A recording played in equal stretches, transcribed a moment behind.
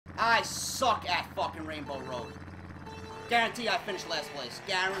I suck at fucking Rainbow Road. Guarantee I finished last place.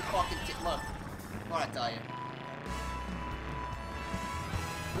 Guarantee fucking look. What I tell you.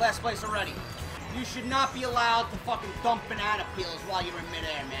 Last place already. You should not be allowed to fucking dump banana peels while you're in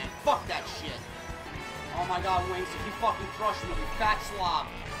midair, man. Fuck that shit. Oh my god, Wings, if you fucking crush me, you fat slob.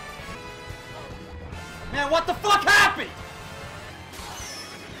 Man, what the fuck happened?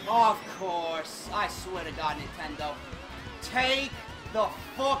 Of course. I swear to God, Nintendo. Take the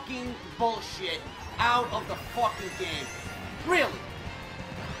fucking bullshit out of the fucking game. Really?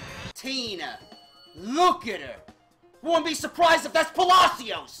 Tina. Look at her. Wouldn't be surprised if that's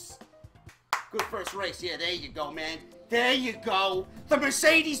Palacios. Good first race. Yeah, there you go, man. There you go. The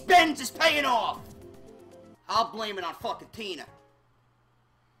Mercedes-Benz is paying off. I'll blame it on fucking Tina.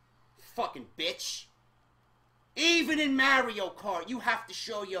 Fucking bitch. Even in Mario Kart, you have to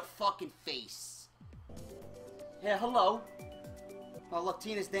show your fucking face. Yeah, hello. Oh, look,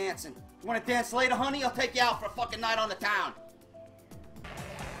 Tina's dancing. You wanna dance later, honey? I'll take you out for a fucking night on the town.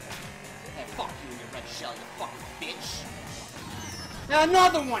 Hey, fuck you and your red shell, you fucking bitch. Now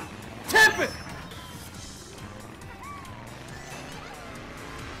another one! Tip it!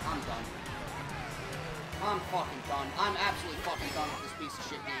 I'm done. I'm fucking done. I'm absolutely fucking done with this piece of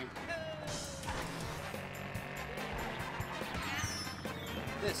shit game.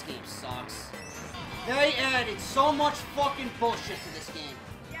 This game sucks. They added so much fucking bullshit to this game.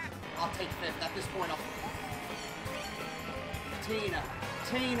 I'll take fifth. At this point,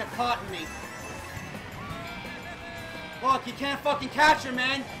 Tina caught me. Look, you can't fucking catch her,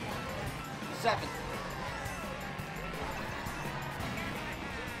 man. Seventh.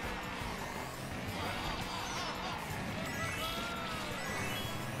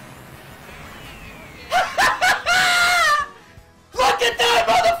 Look at that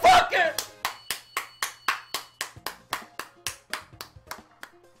motherfucker!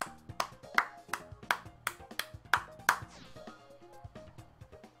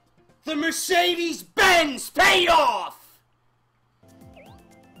 The Mercedes-Benz paid off!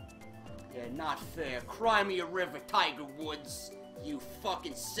 Yeah, not fair. Cry me a river, Tiger Woods. You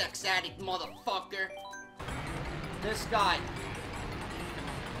fucking sex addict motherfucker. This guy.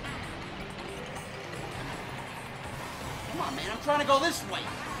 Come on, man. I'm trying to go this way.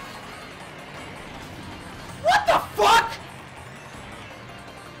 What the fuck?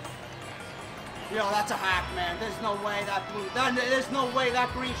 Yo, that's a hack, man. There's no way that blue... there's no way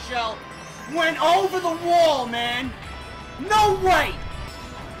that green shell went over the wall, man. No way!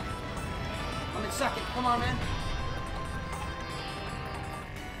 I'm in second. Come on, man.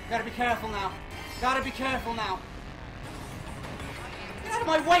 Gotta be careful now. Gotta be careful now. Get out of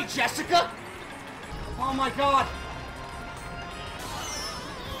my way, Jessica! Oh my god.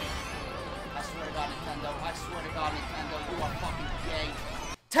 I swear to God, Nintendo. I swear to God, Nintendo. You are fucking gay.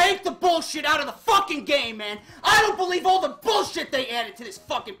 Take the bullshit out of the fucking game, man! I don't believe all the bullshit they added to this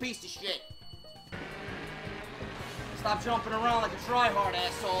fucking piece of shit! Stop jumping around like a tryhard,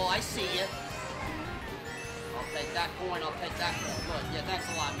 asshole. I see you. I'll take that coin, I'll take that coin. Good, yeah, thanks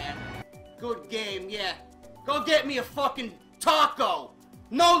a lot, man. Good game, yeah. Go get me a fucking taco!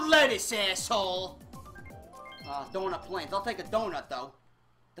 No lettuce, asshole! Donut plains. I'll take a donut, though.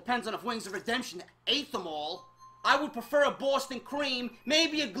 Depends on if Wings of Redemption ate them all. I would prefer a Boston cream,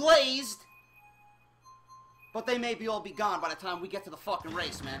 maybe a glazed. But they maybe all be gone by the time we get to the fucking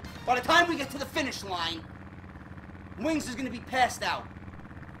race, man. By the time we get to the finish line, Wings is gonna be passed out.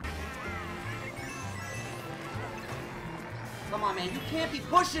 Come on, man. You can't be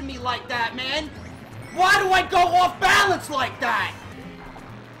pushing me like that, man. Why do I go off balance like that?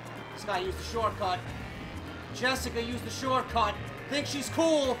 This guy used the shortcut. Jessica used the shortcut. Thinks she's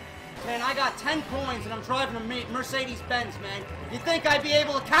cool. Man, I got 10 coins and I'm driving a Mercedes-Benz, man. You'd think I'd be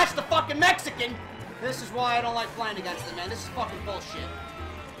able to catch the fucking Mexican? This is why I don't like playing against them, man. This is fucking bullshit.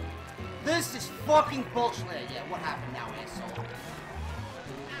 This is fucking bullshit. Yeah, what happened now, asshole?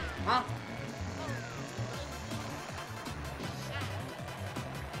 Huh?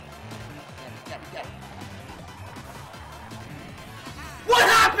 Get it. What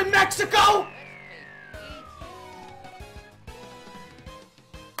happened, Mexico?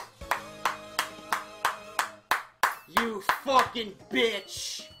 You fucking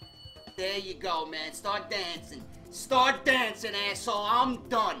bitch. There you go, man. Start dancing. Start dancing, asshole. I'm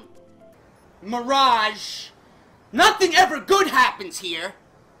done. Mirage. Nothing ever good happens here.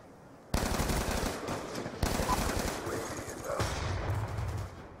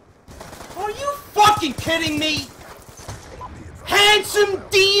 Are you fucking kidding me? Handsome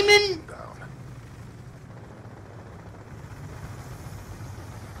demon?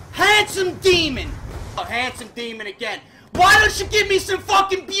 Handsome demon. A handsome demon again. Why don't you give me some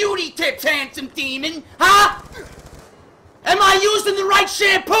fucking beauty tips, handsome demon? Huh? Am I using the right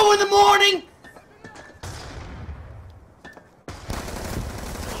shampoo in the morning?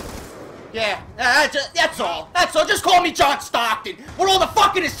 Yeah, that's all. That's all. Just call me John Stockton. What all the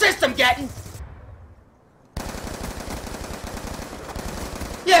fucking assists I'm getting.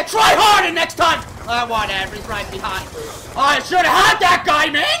 Yeah, try harder next time. Whatever, he's right behind. I should have had that guy,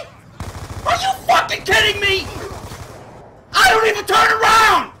 man. Are you fucking kidding me? I don't even turn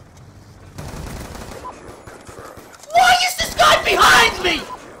around. Why is this guy behind me?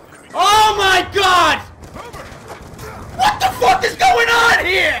 Oh my god. What the fuck is going on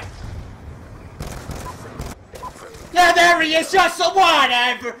here? Yeah, there he is, just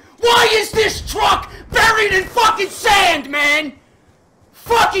whatever. Why is this truck buried in fucking sand, man?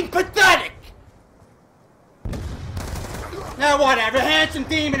 Fucking pathetic. Now, whatever, handsome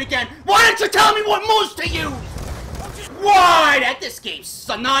demon again. Why don't you tell me what moves to use? Why? This game's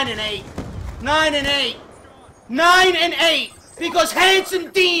a 9 and 8. 9 and 8. 9 and 8. Because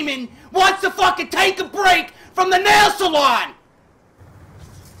handsome demon wants to fucking take a break from the nail salon.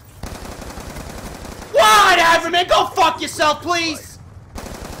 Whatever, man. Go fuck yourself, please.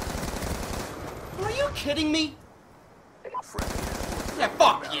 Are you kidding me? Yeah,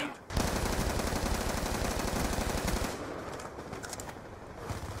 fuck you.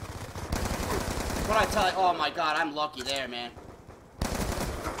 What I tell you? Oh my god, I'm lucky there, man.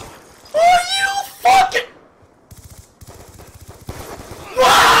 Are you fucking...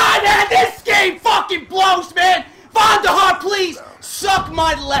 Wow, man, this game fucking blows, man! Vandahar, please! Suck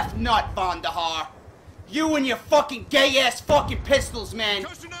my left nut, Vandahar. You and your fucking gay-ass fucking pistols, man.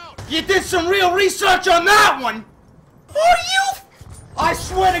 You did some real research on that one. Are you... I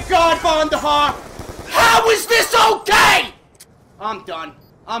swear to God, Vandahar. How is this okay? I'm done.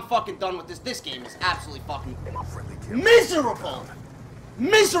 I'm fucking done with this. This game is absolutely fucking miserable.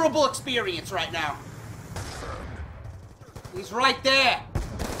 Miserable experience right now. He's right there.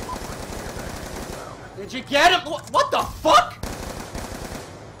 Did you get him? What the fuck?